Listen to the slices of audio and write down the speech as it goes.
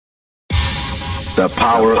The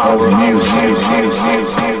power of music.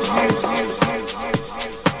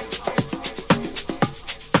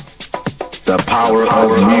 The power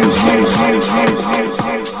of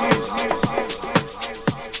music.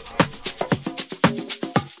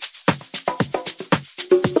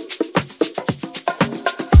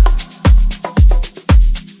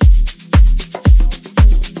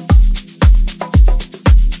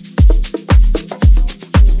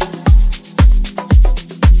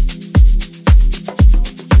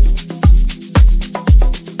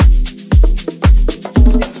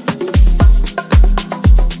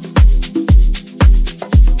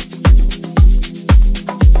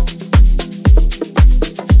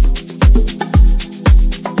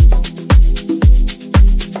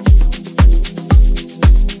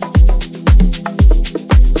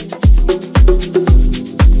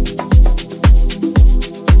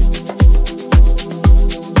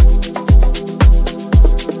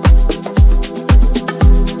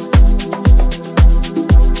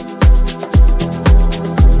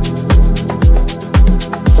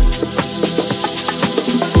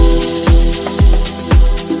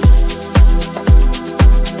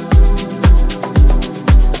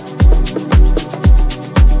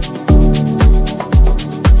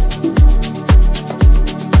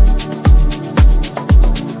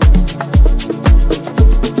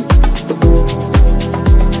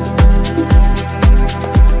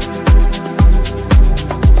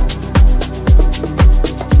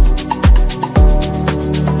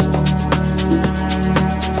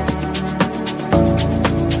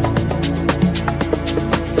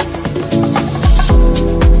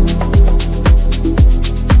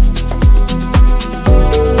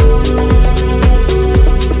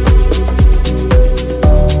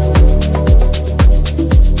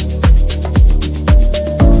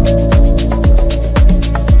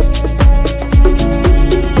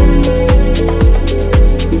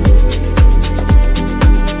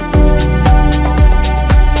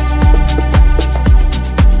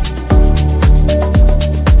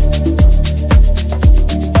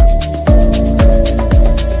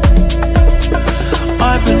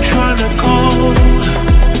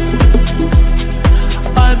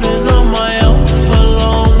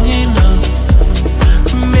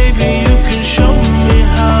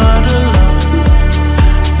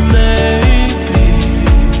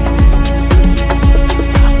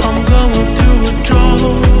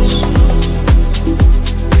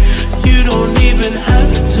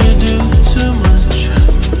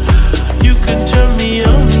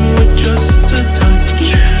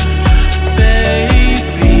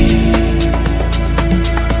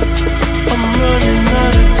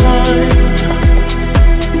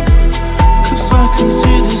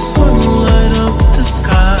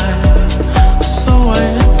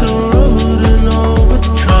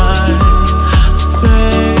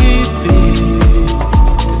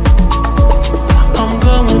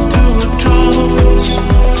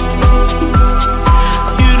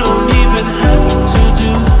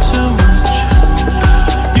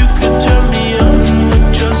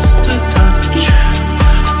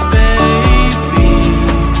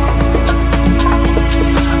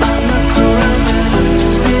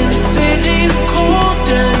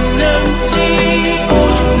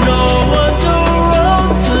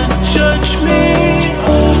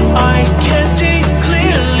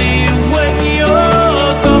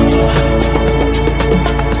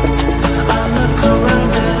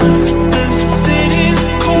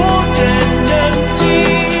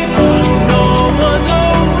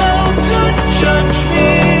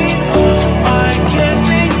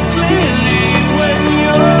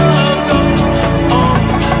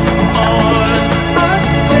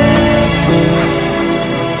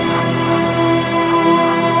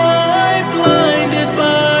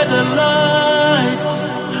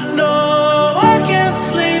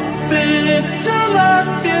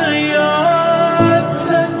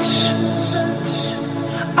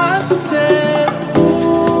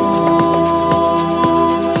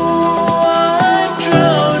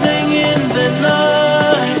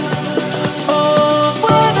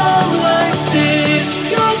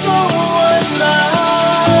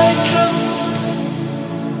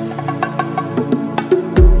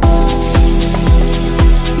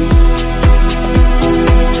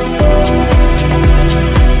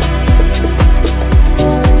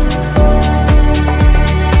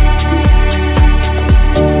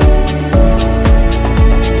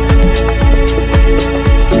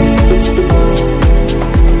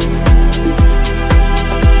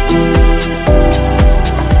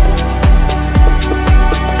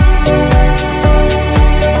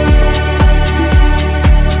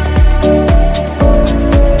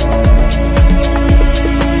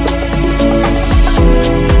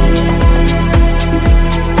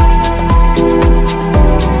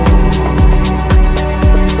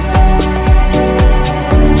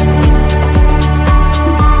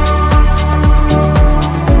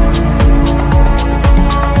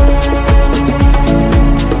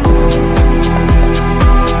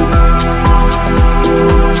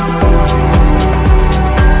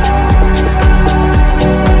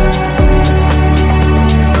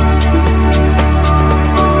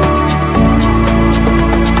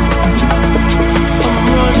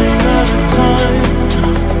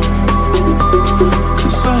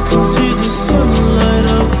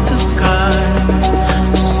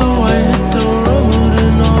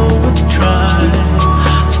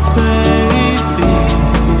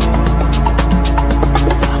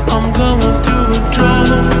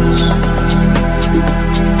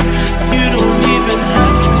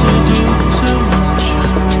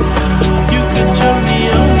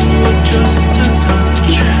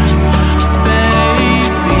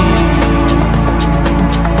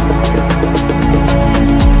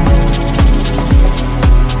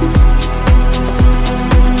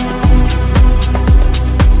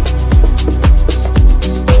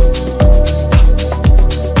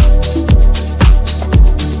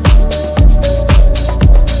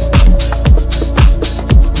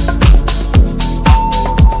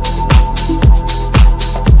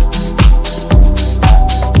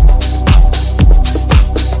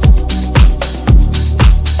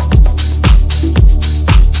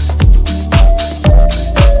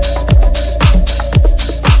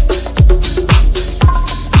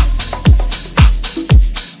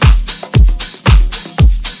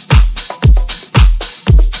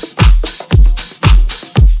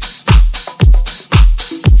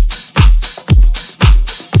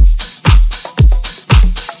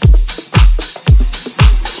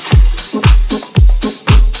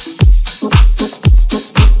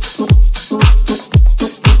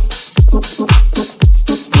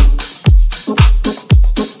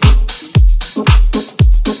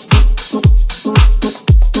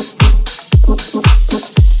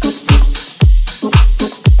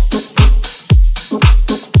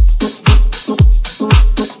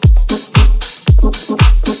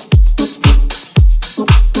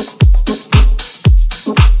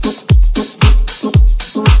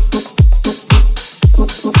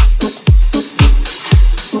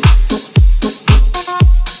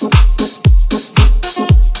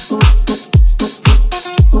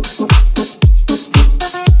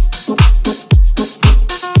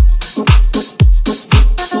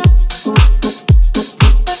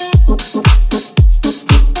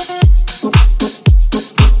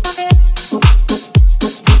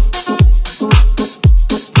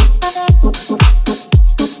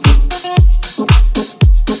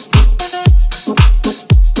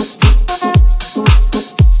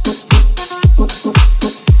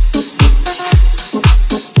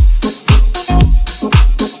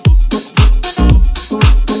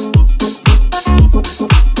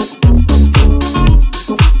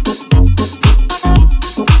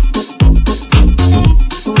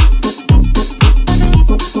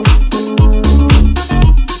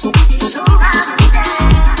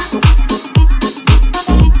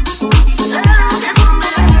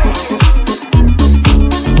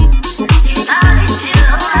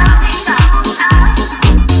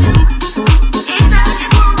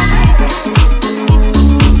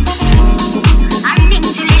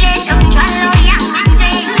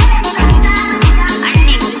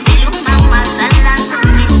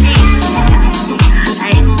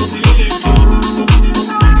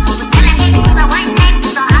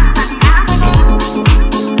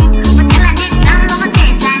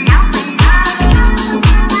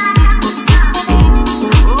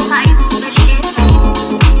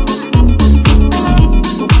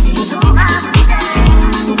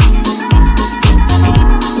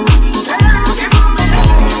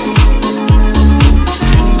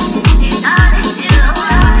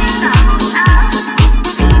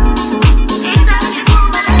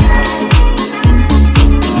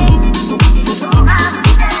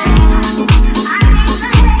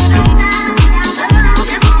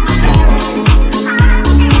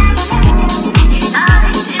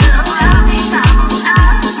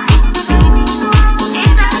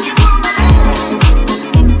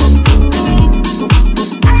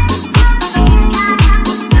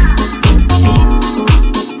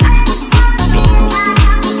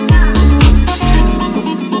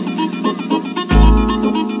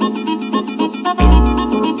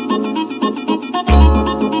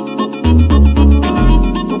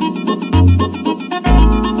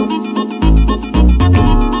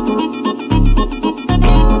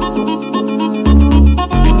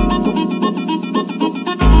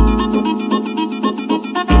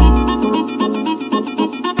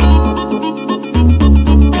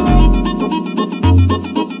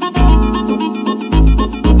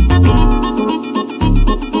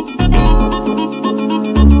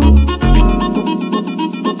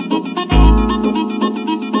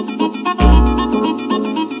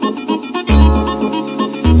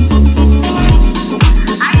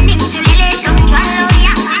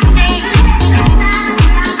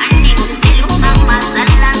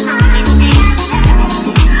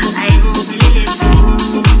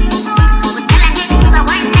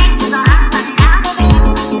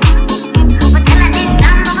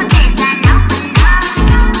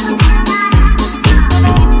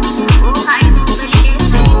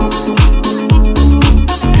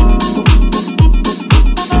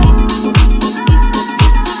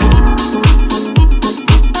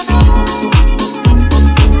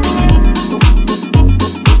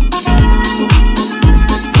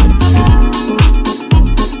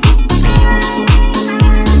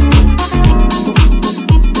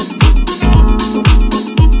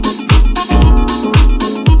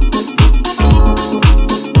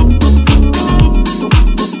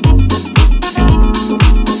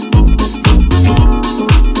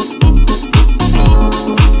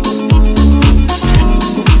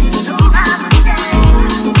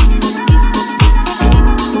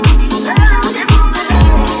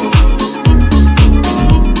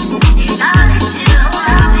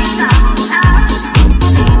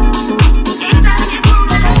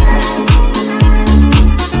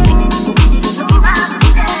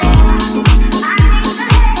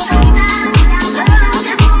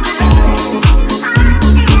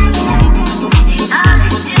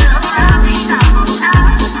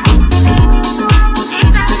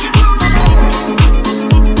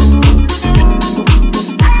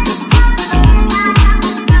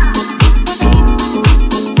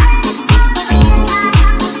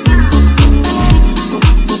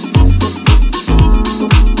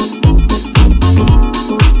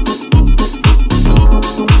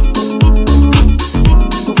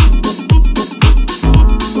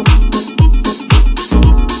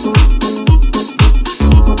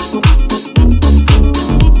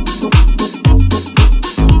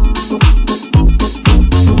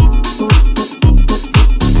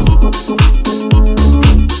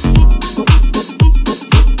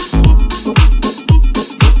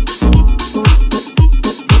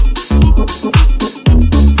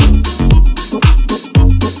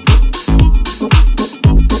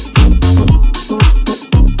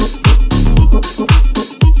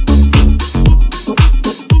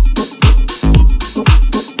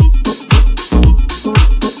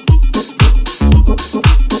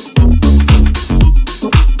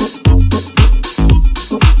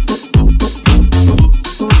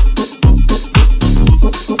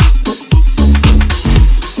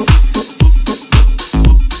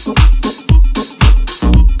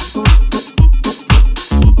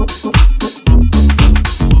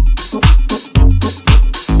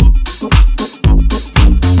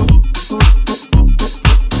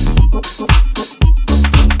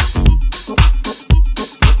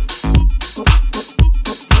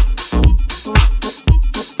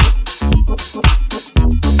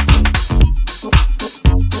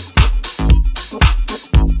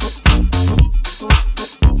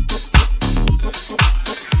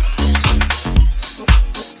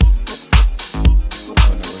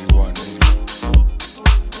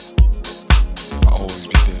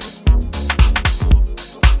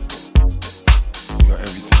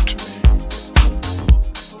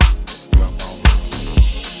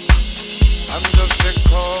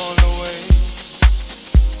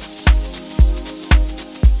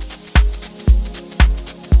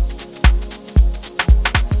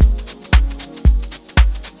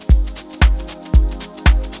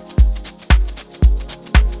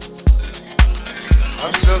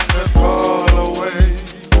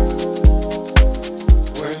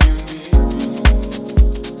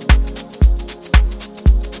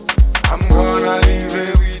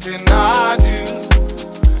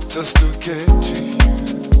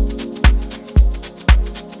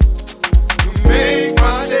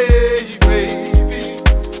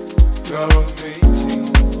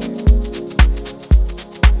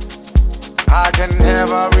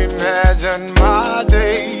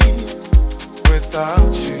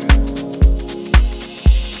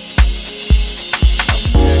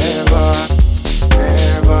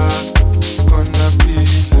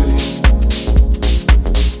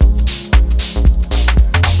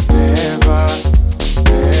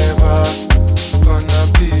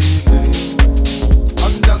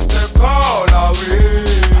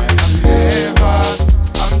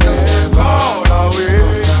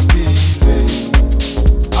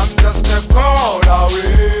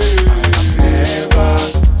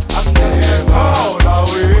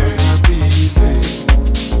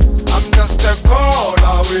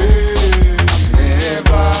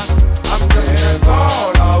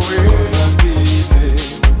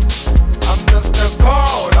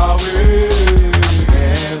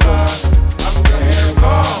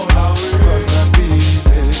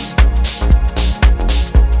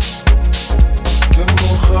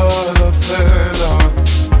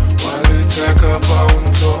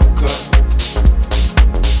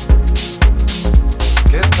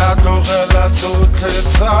 Nka tlogela tsotlhe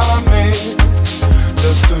tsa me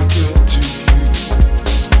just to get to you.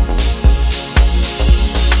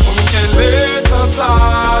 Unkeletsa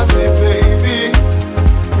tsatsi baby,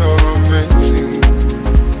 you're amazing.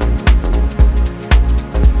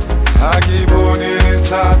 Ha ke bone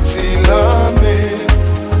letsatsi la me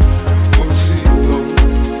bosigo.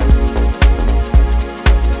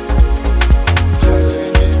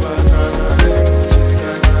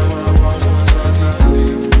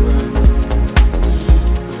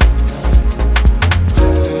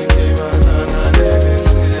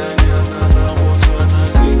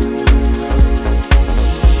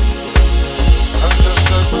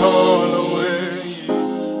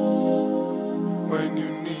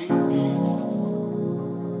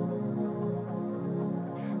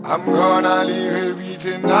 I'm gonna leave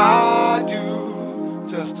everything I do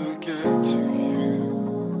just to get to you.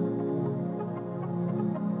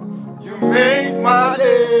 You make my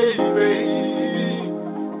day, baby.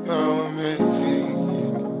 You're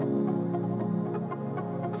amazing.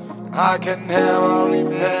 I can never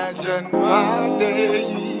imagine my day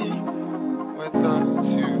without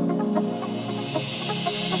you.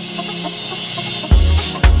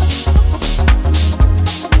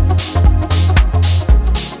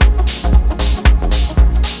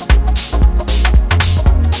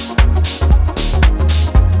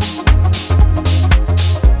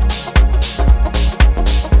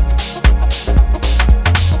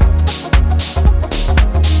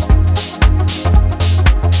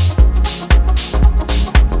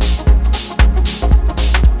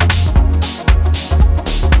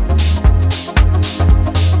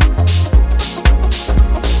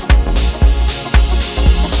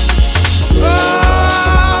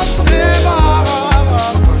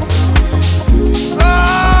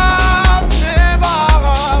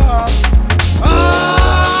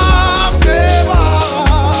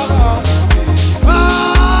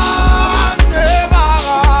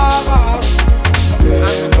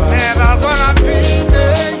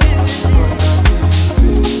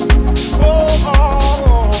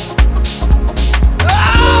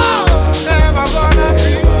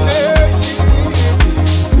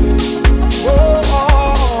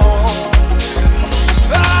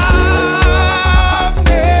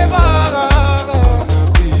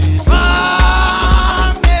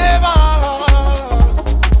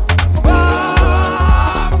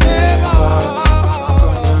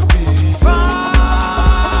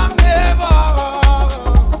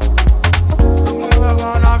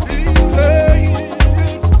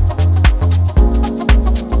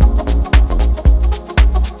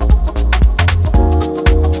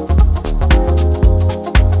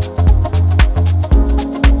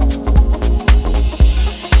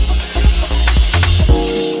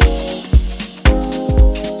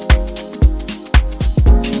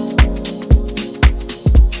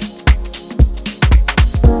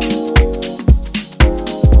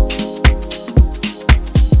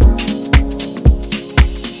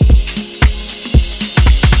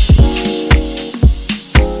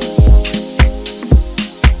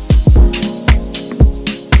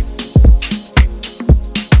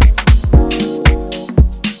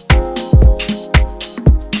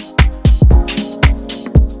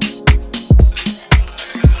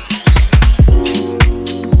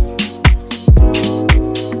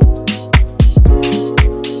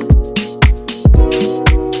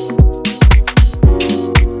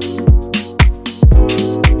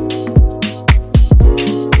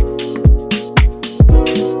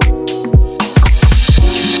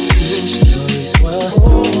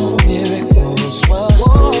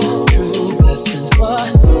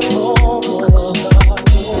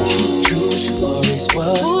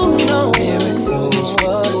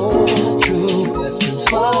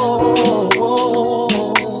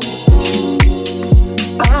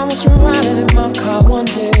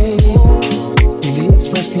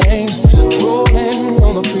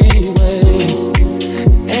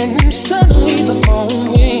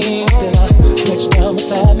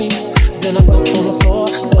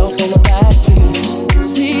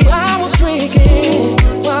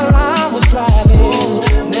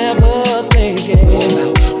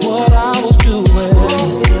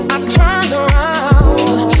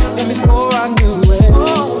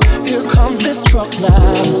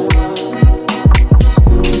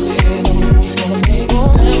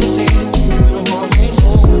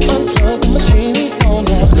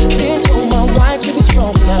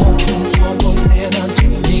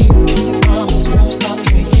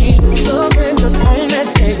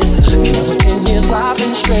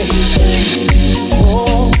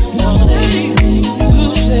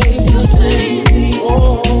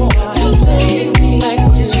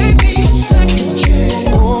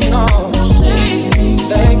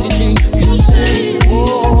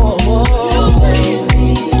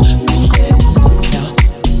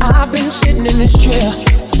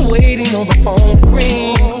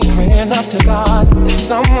 up to God that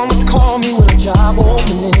someone would call me with a job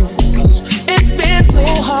opening. It's been so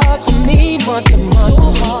hard for me, month to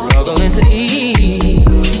month, struggling to eat.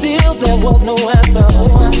 Still, there was no answer.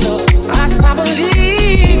 I stopped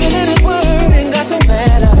believing in His word and got so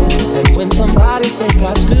mad at Him. And when somebody say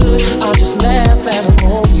God's good, I just laugh at Him.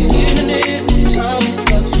 Oh, even if His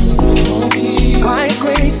blessings on me, by His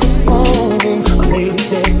grace to phone. A lady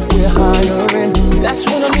says we're hiring. That's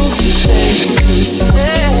when I knew He saved me.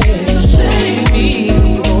 You saved me.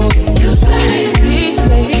 Oh, you saved me. He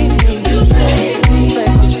saved me. You saved me.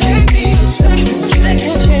 Thank you, Jesus.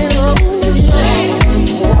 Second chance. You saved me.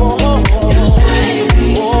 Oh, you saved me.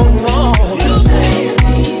 Oh no. You saved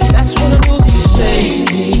me. That's when I knew He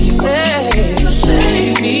saved me. He said, you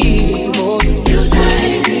saved me. Oh, you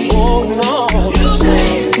saved me. Oh no. You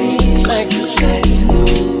saved me. Thank you,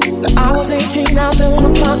 Jesus. I was 18 out there on the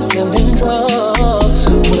block selling drugs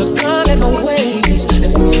with a gun at my waist,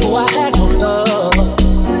 and before I had no love.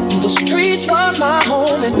 See, the streets was my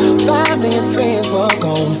home, and family and friends were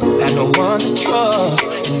gone. Had no one to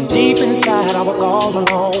trust, and deep inside I was all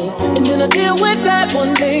alone. And then I deal with that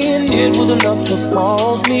one day, and it was enough to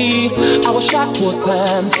cause me. I was shot 4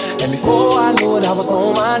 times, and before I knew it, I was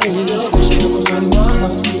on my knees. She looked around my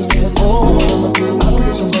house, oh, what I'ma do? I don't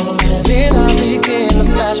think I'm gonna last. Then I began to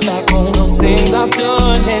flashback on the things I've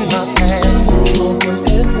done in my past. No words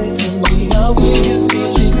that say to me, how will you be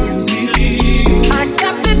if you believe? I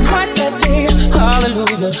accepted Christ that day,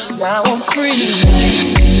 hallelujah, now I'm free.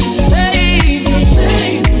 Save me, save me,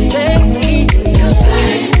 save me, save me,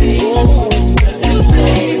 save me, oh, you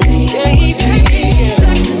save me, save me,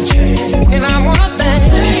 second chance. And I wanna thank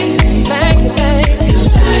you, thank you,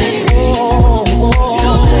 save me, oh,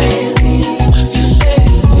 you save me, you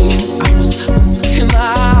save me. I was in the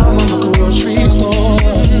aisle of the grocery store,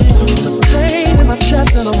 with a pain in my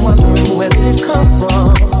chest, and I'm wondering where did it come from.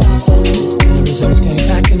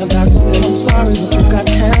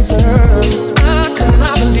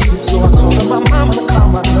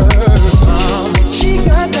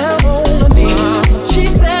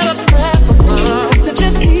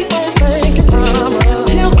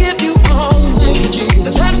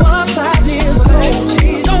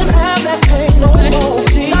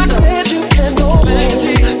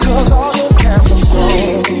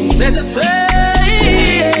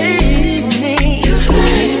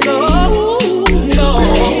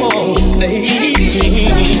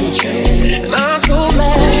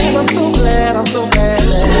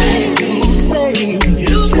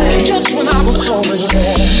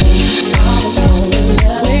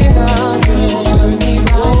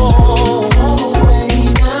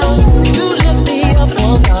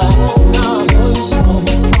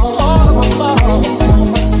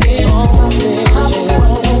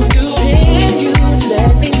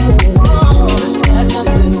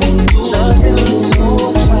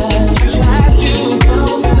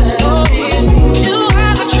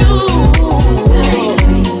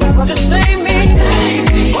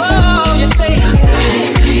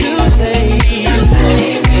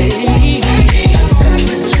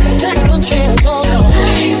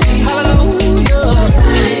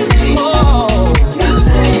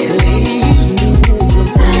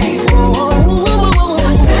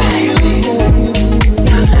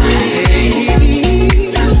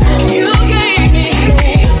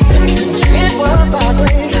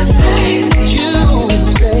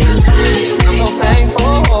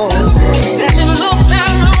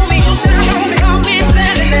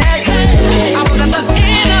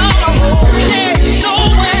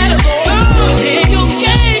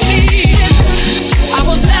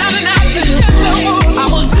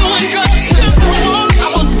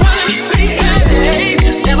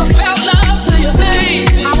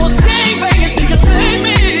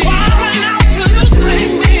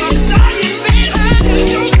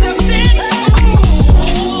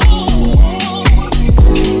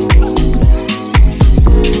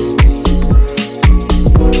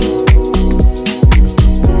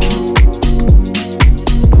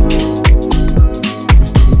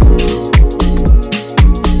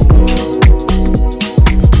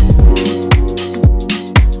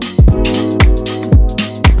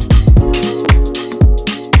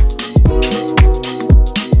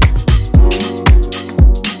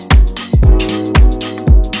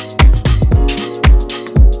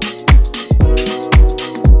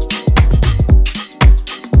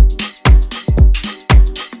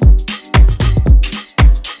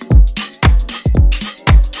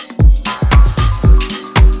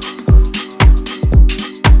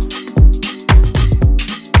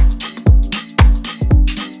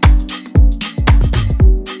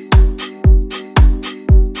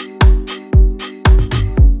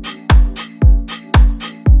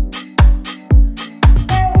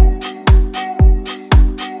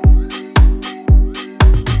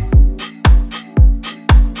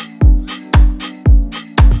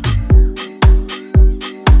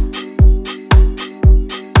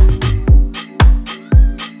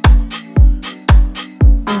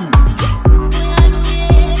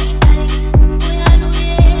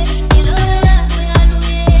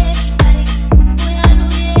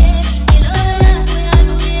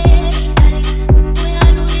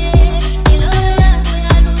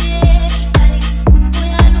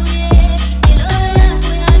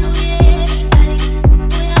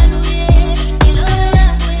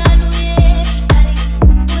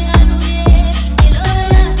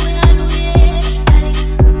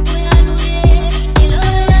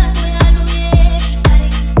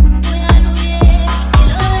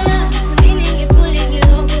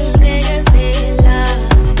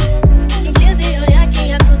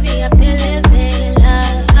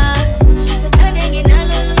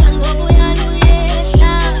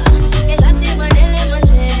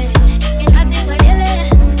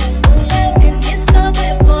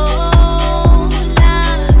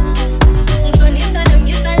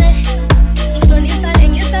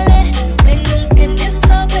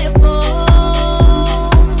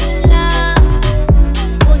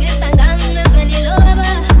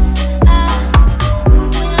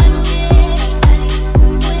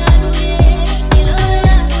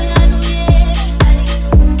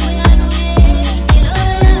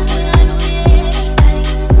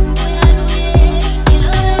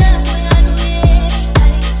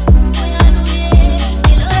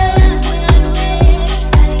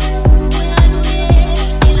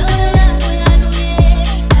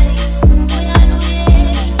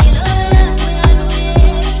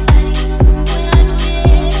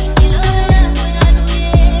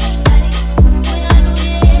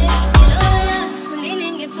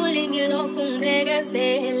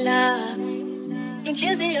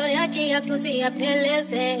 yakhe yafuthi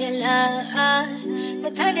yaphelezela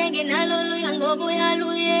uthande nginalolu yangoku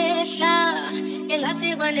yaluyehla engathi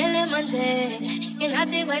kwanele manje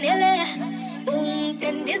engathi kwanele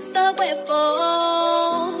untendiso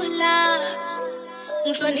kwebola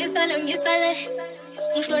ngishonisa le ngitsale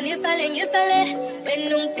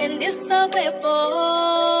wena untendiso kwebola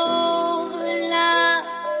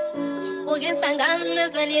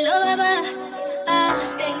ukensangamezweni lo baba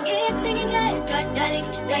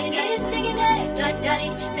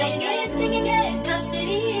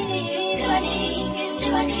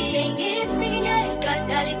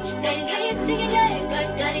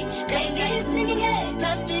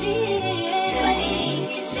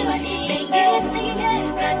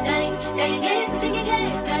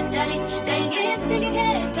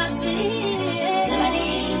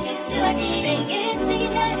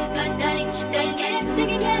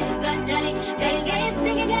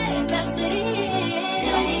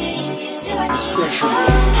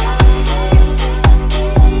Special.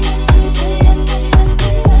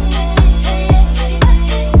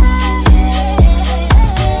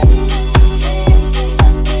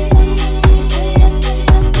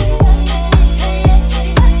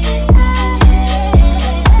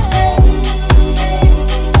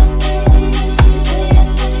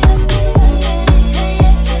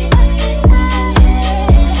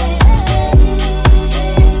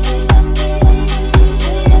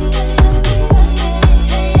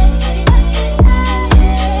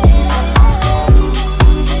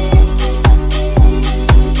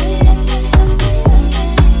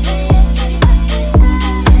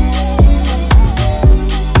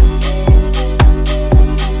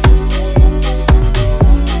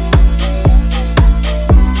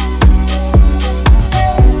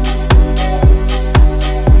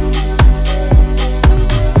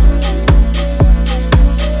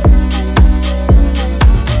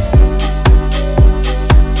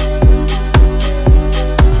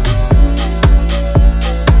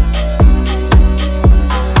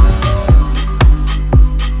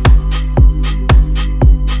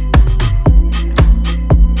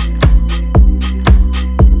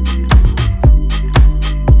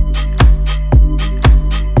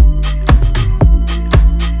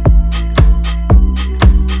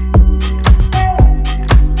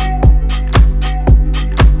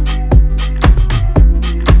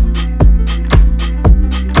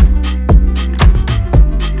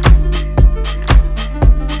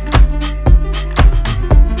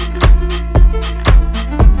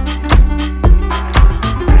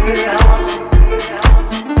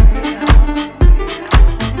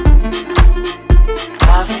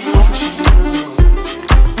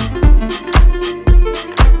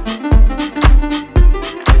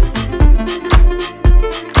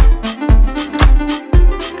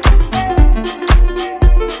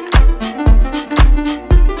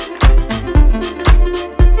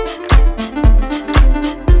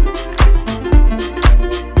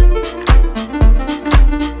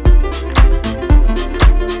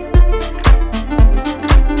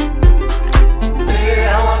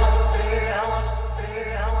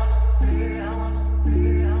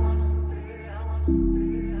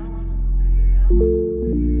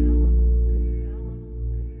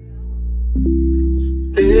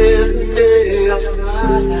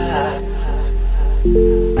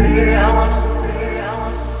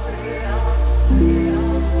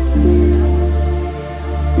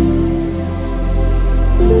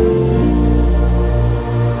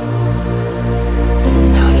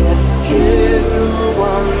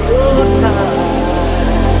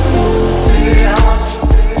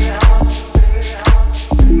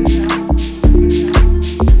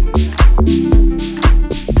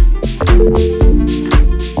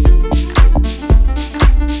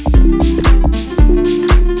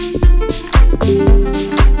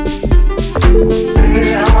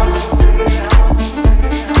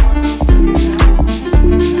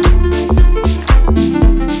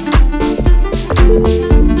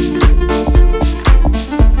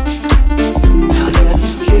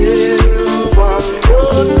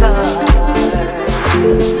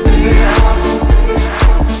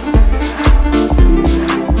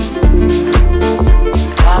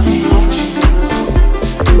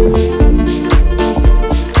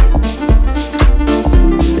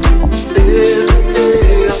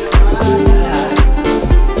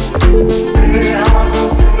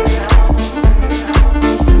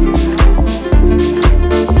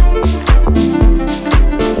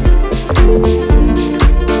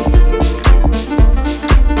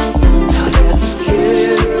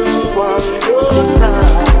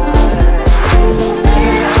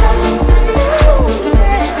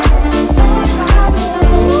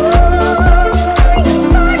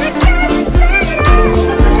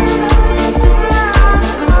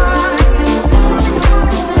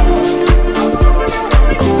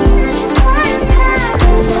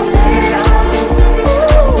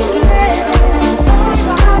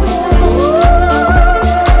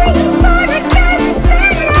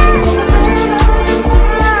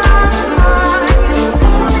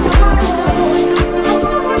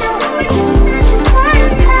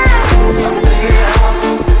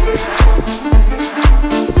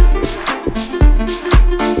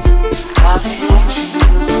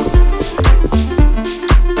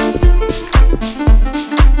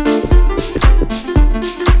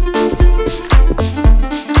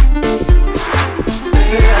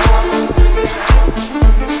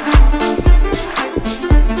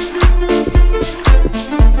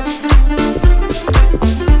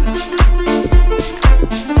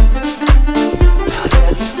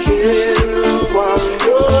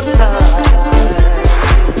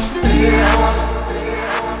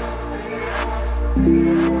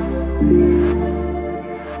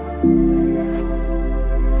 Live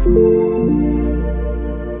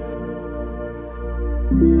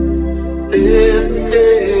the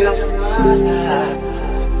day of my life.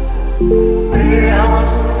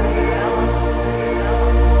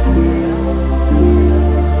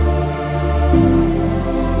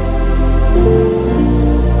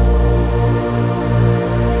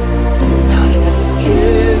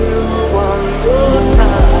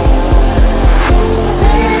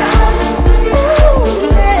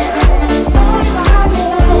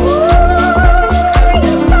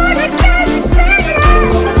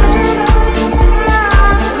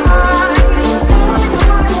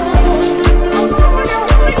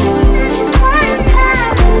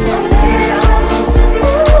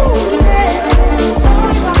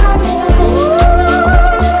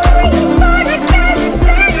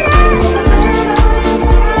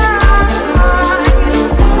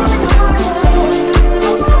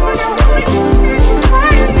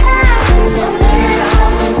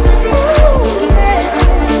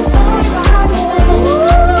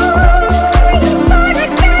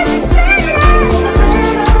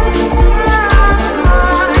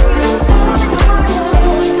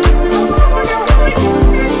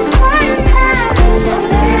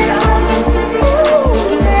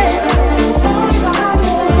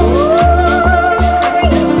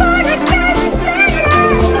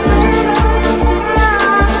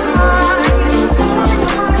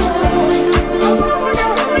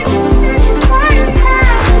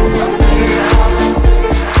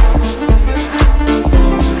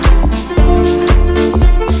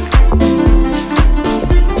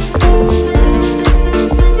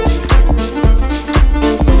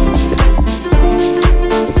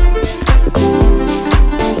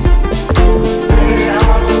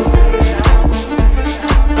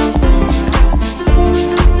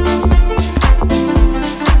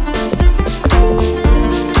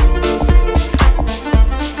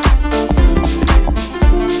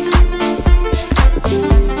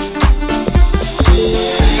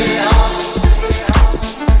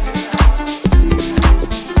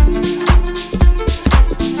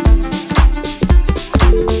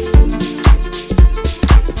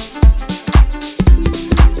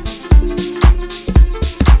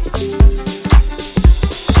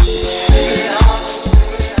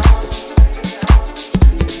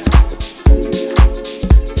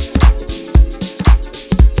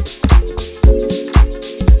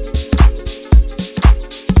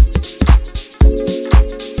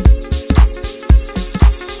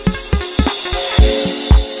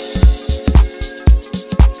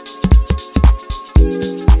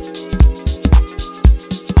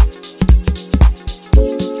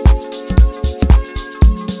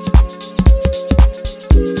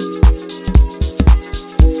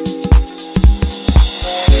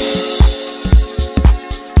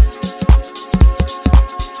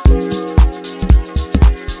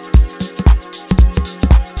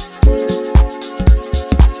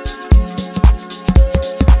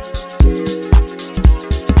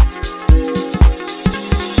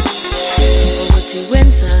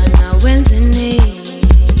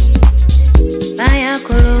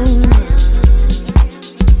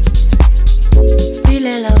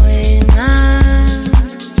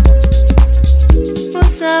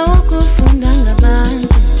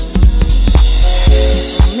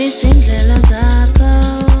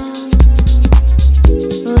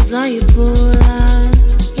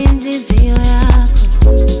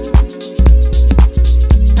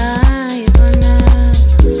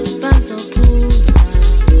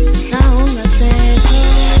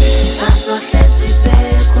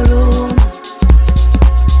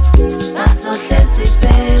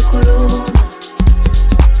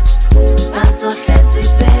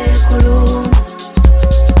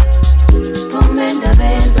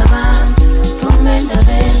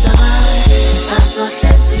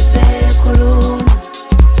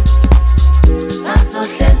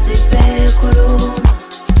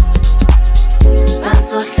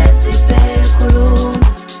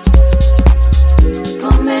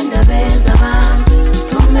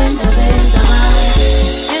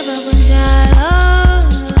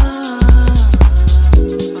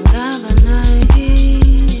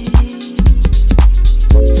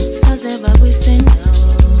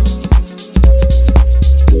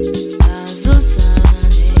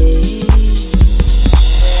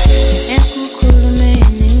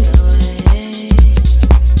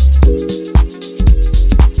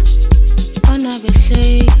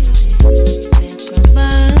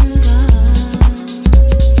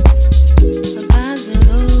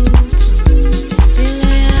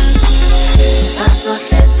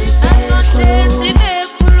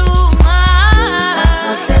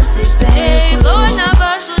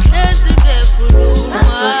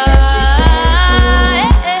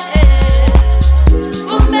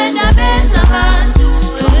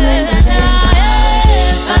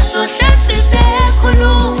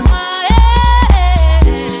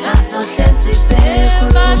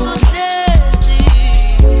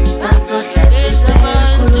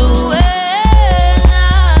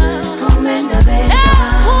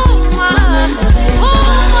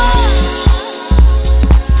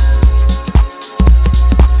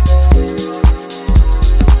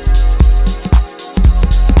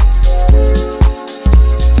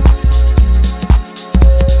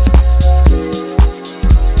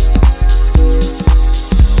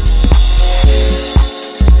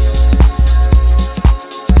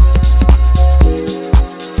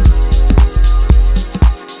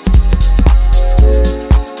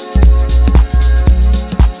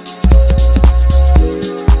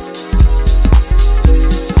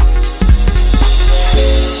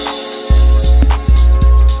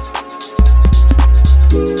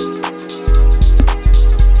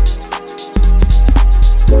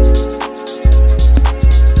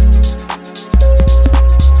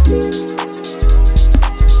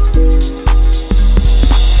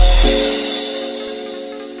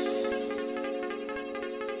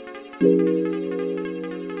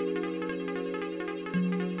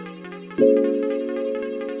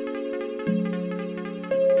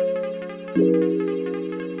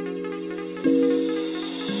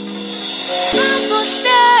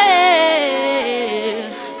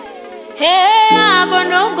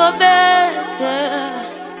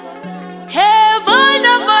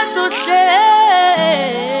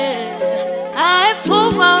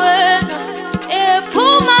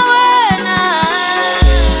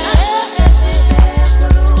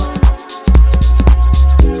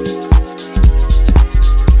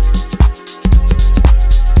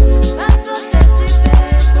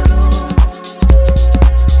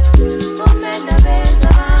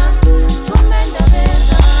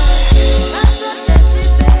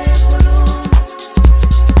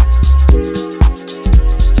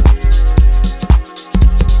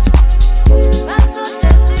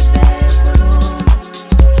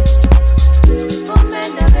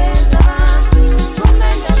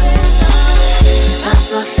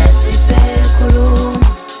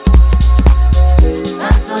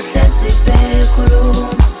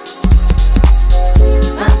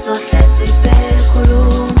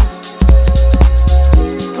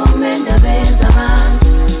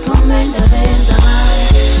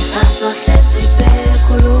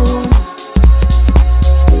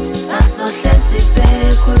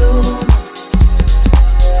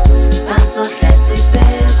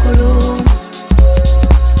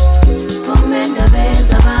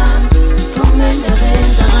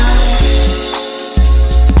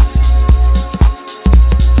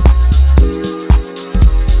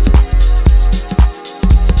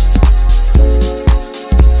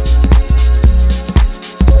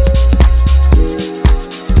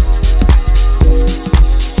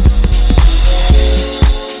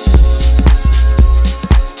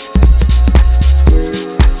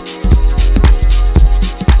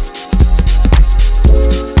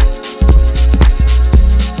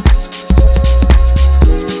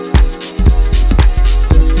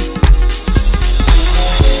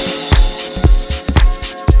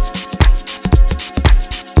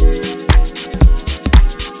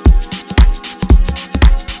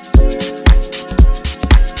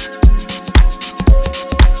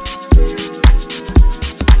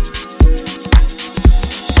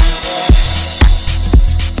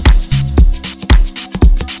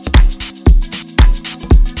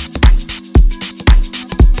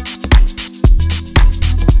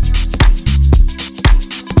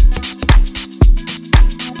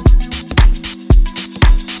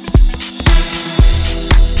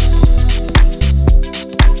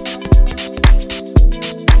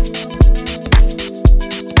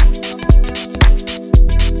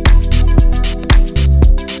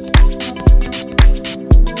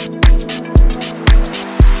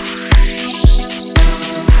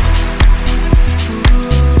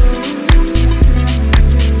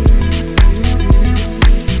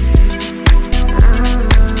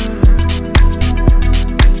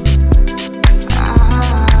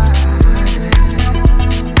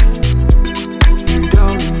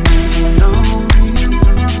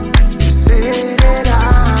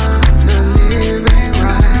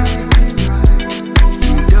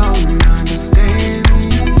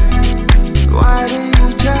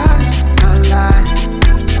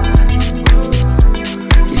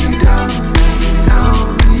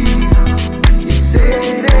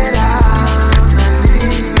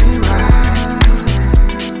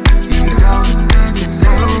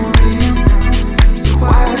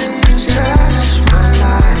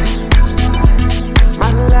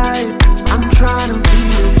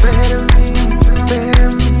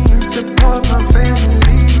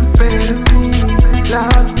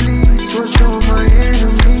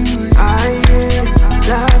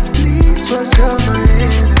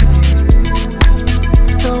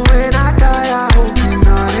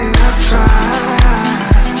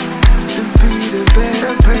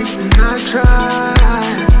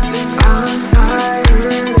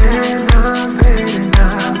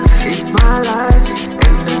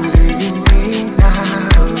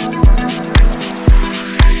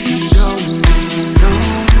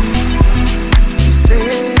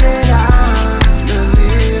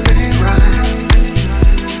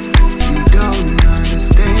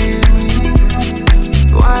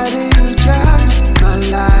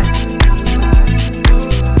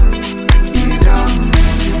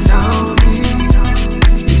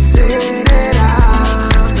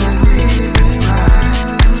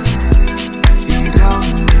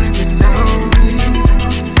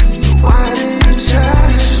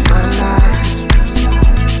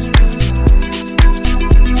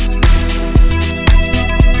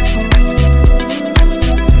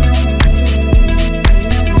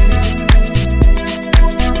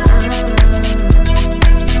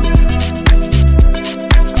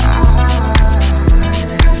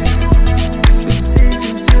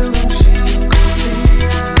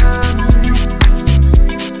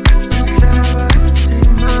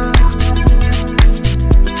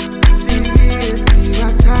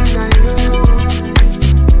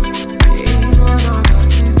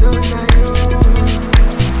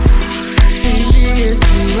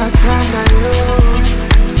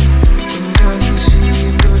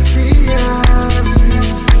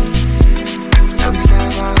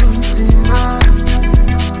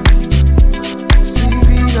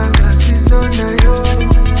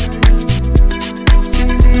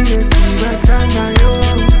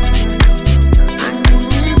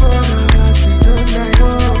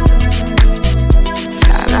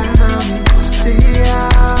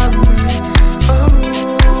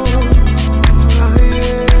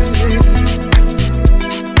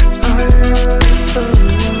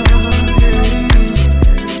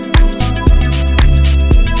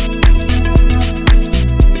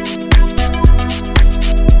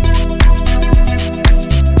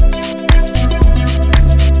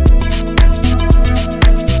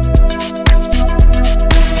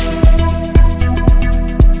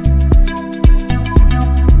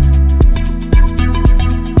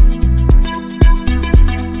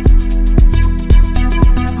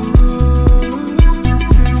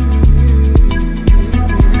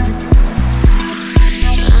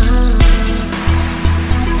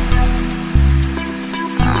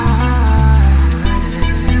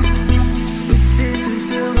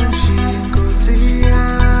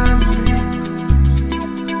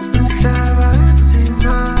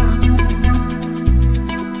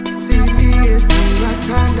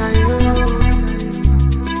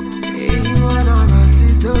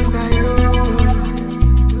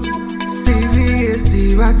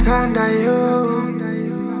 sibathandayo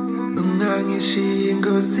ungangishiya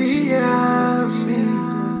inkosi yami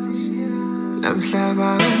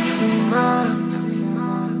lamhlaba unzima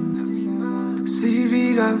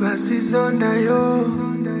sivika basizondayo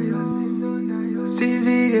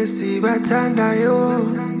sivike sibathandayo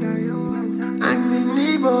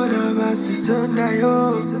anginibona basizondayo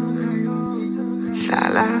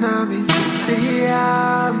hlala nami inkosi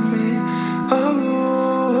yami oh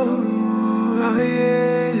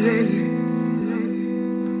yeah, lele.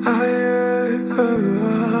 Oh yeah,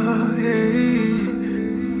 oh yeah.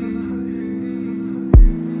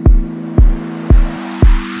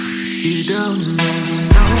 You don't really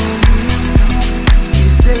know me. You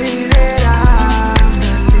say that I'm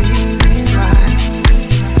not living right.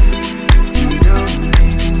 You don't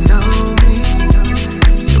really know me.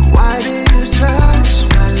 So why did you touch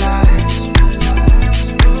my life?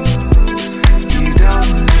 You don't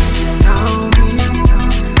really know me.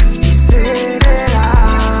 You say that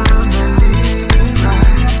I'm not living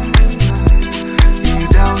right. You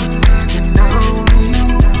don't really know me.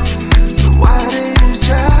 So why did you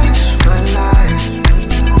judge my life?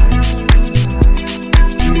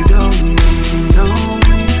 You don't really know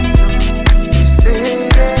me. You say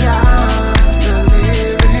that I'm not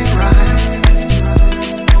living right.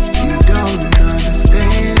 You don't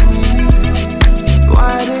understand me.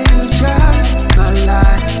 Why did you judge my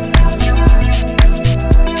life?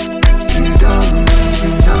 You don't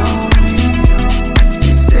really know me.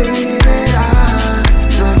 You say that I'm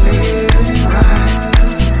not living right.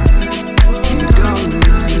 You don't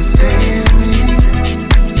understand me.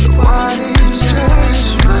 So why did you judge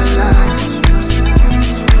my life?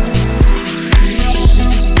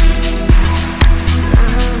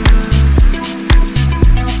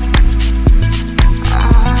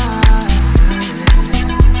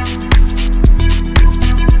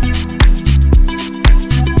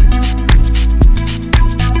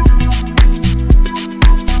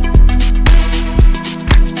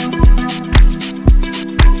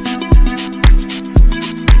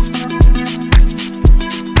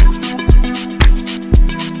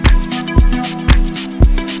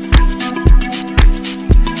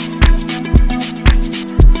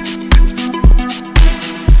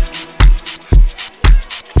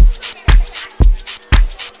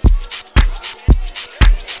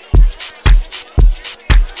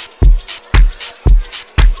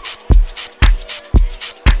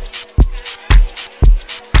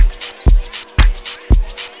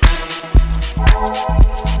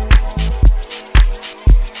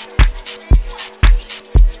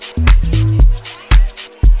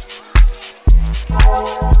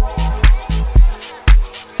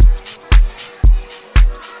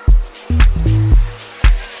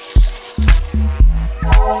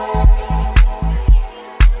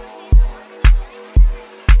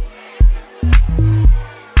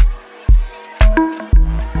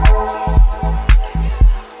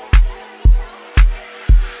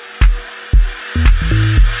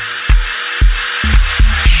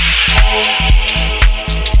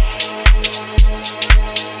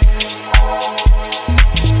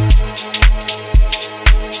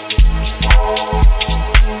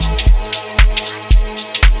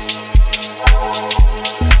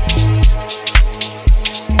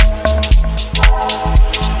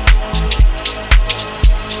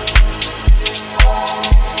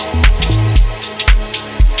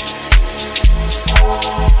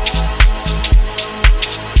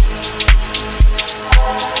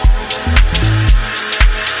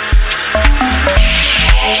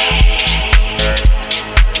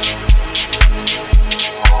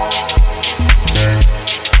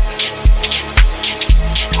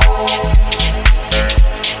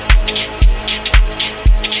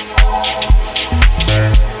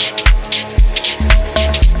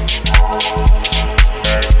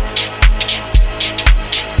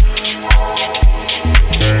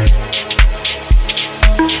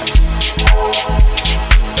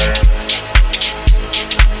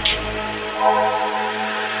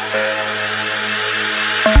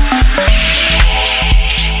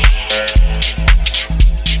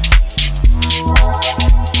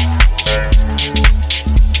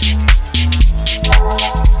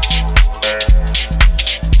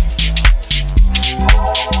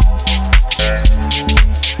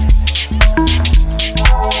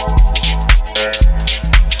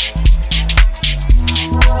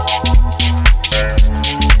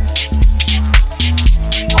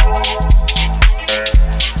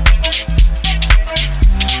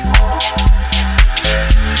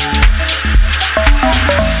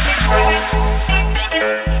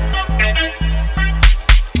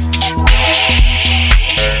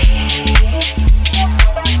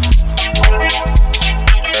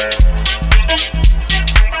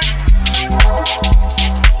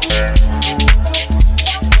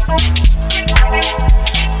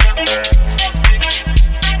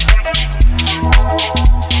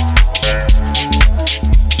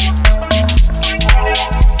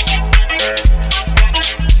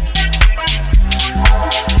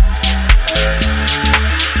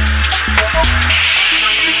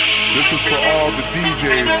 This is for all the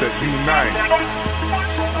DJs that unite.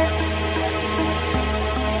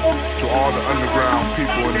 To all the underground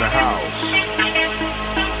people in the house.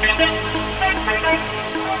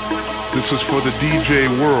 This is for the DJ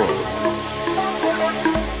world.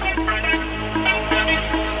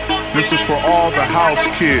 This is for all the house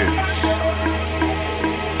kids.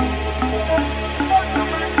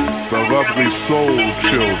 The lovely soul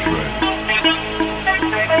children.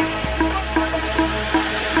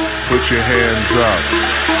 Put your hands up.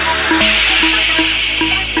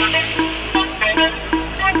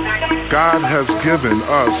 God has given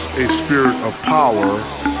us a spirit of power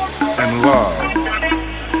and love.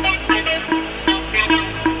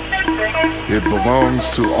 It belongs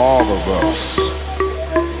to all of us.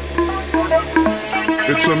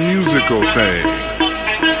 It's a musical thing.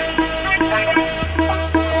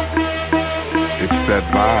 It's that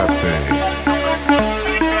vibe thing.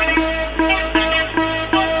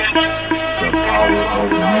 The power of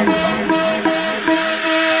music.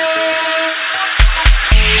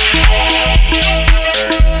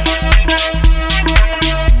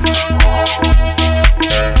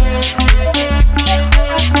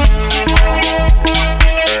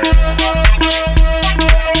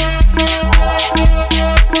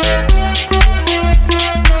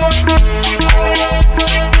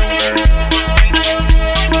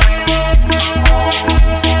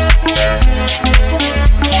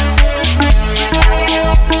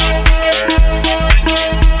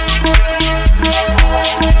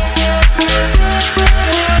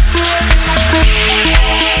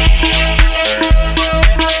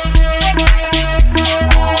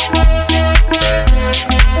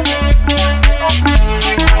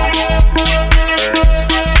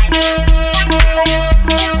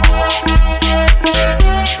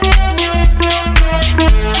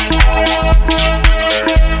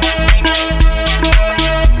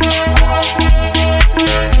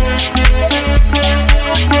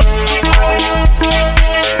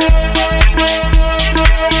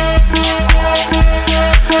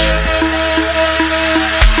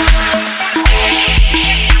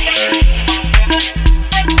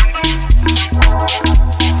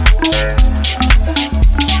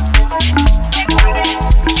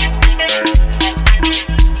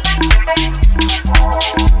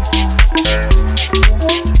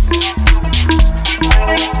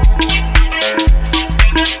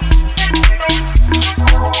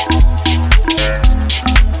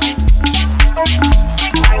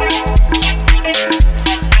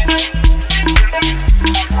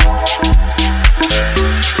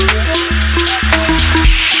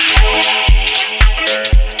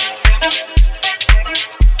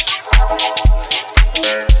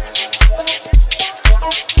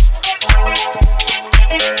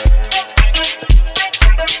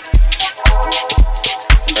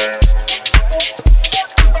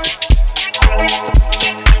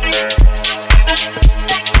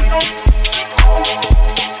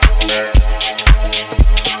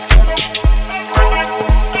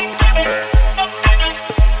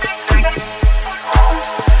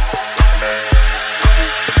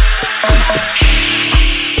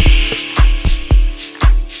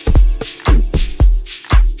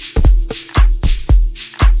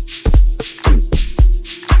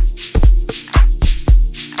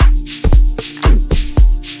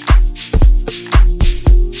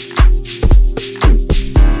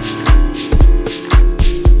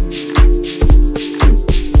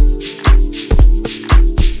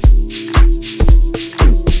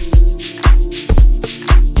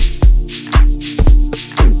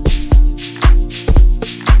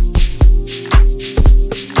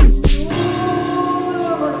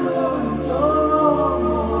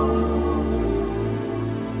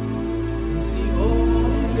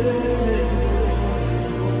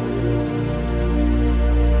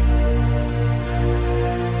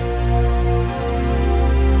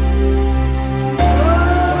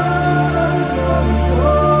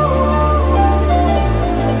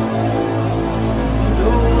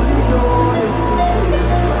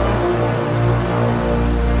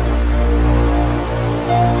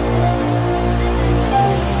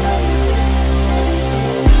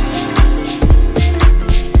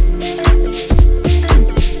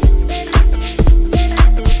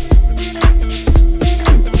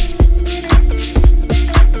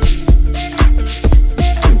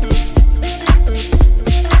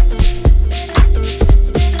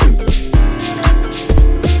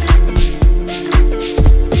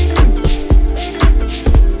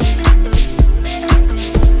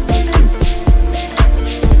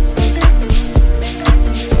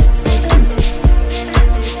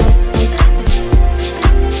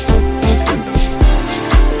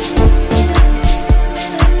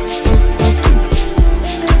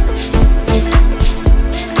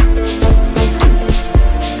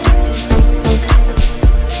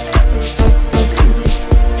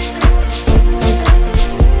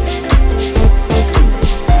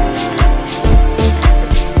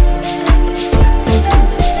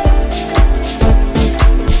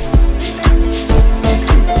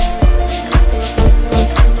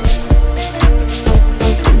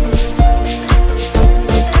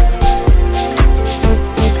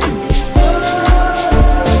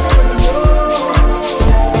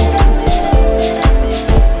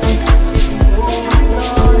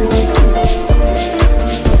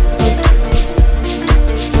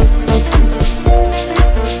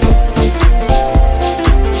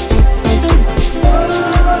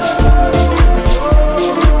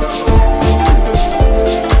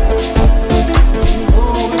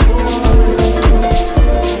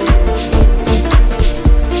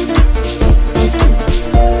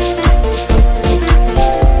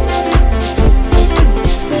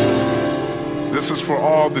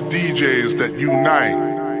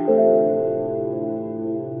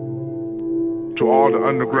 to all the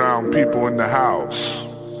underground people in the house.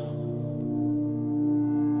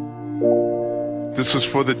 This is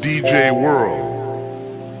for the DJ world.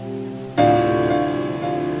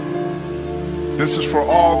 This is for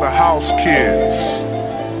all the house kids,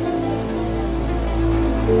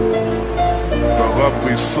 the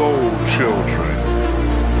lovely soul children.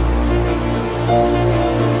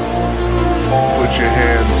 Put your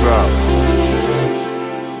hands up.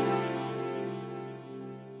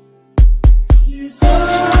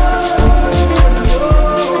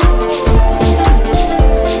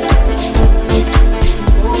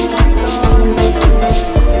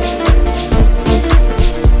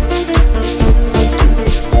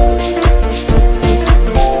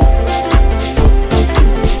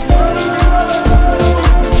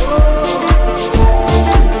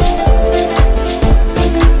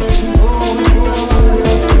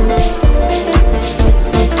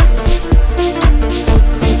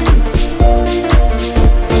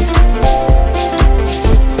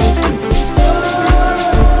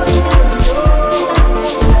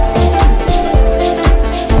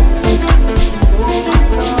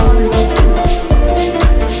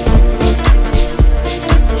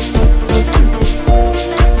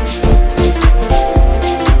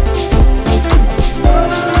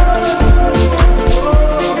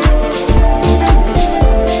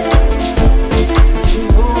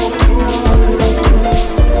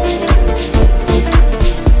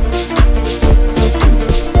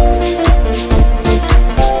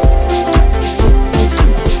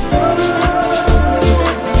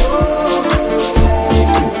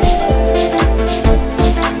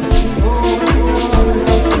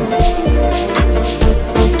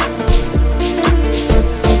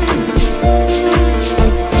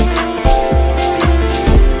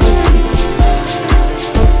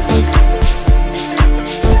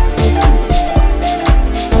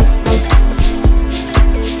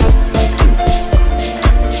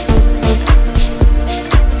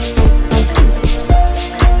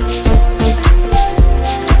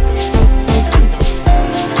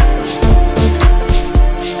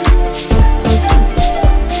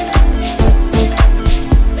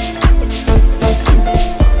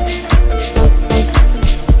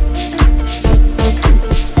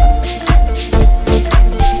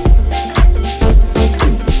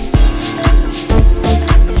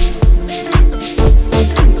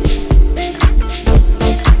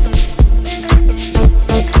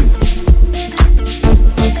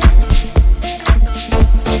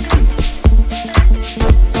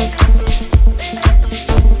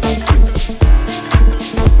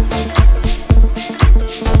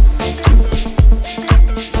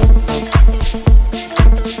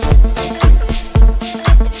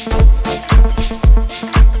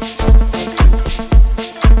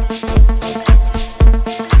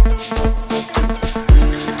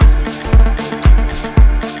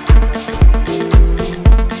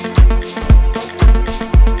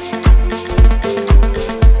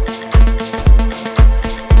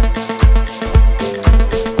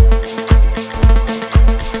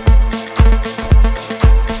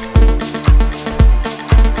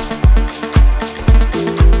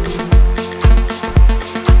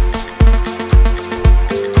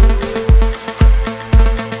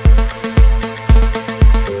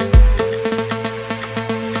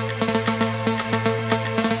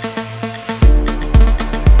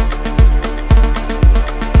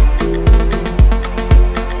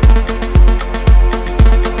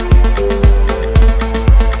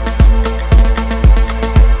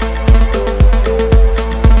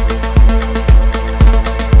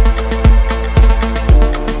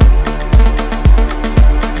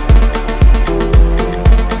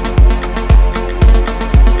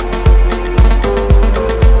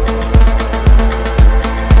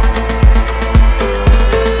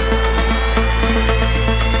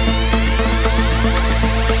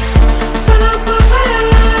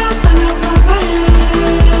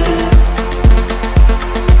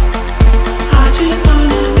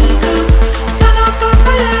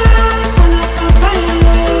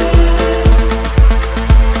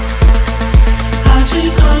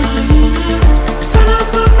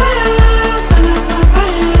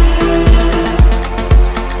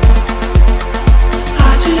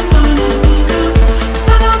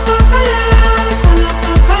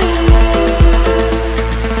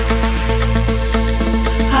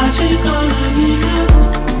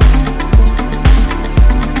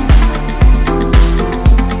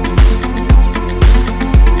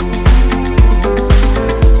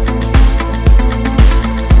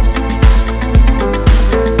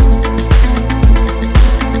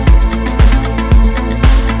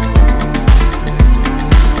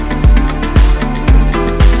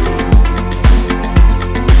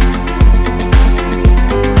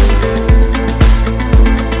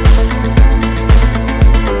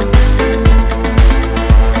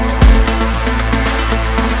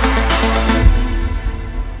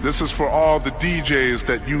 This is for all the DJs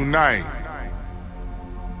that unite.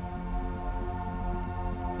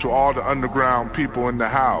 To all the underground people in the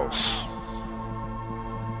house.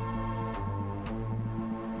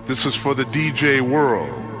 This is for the DJ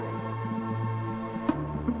world.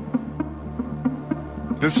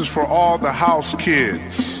 This is for all the house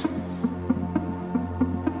kids.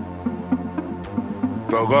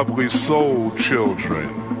 The lovely soul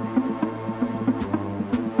children.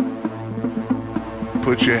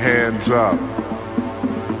 Put your hands up.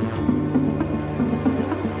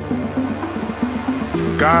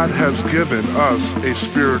 God has given us a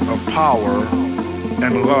spirit of power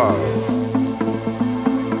and love.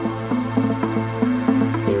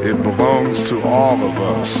 It belongs to all of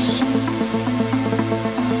us.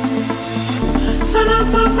 Sana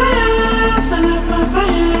papaya, sana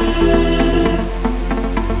papaya.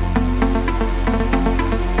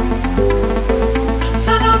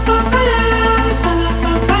 Sana papaya, sana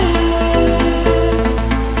papaya.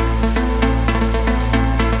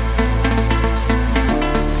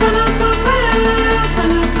 Sana papaya,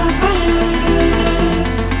 sana papaya.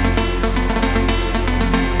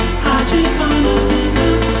 Haji Panamina.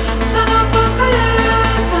 Sana papaya,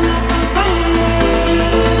 sana papaya.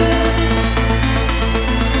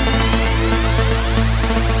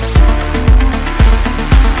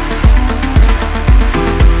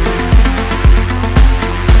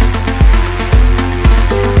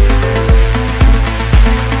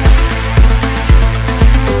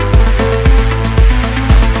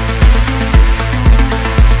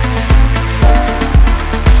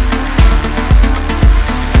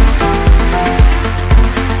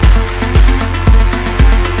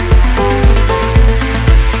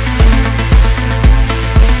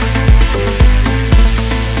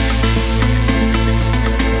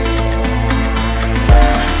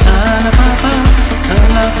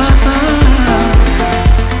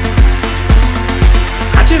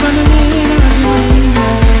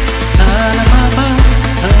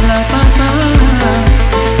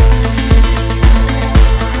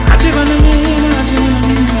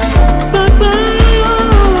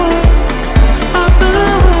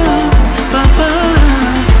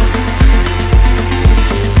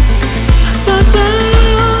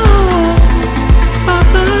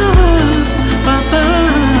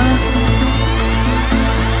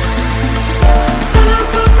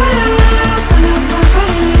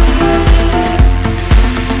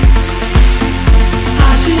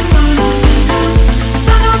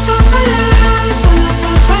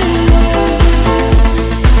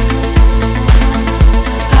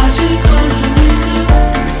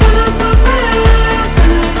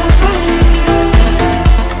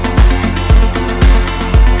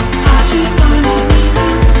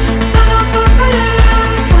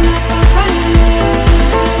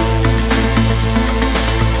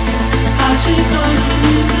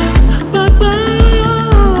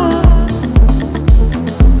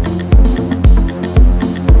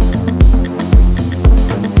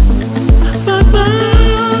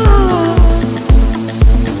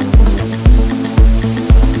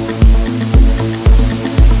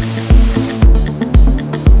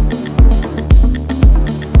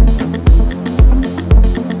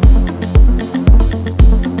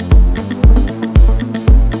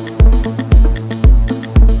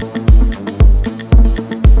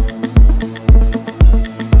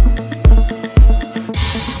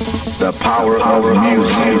 The power of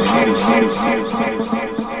music.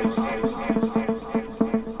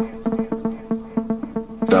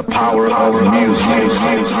 The power of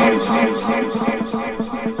music.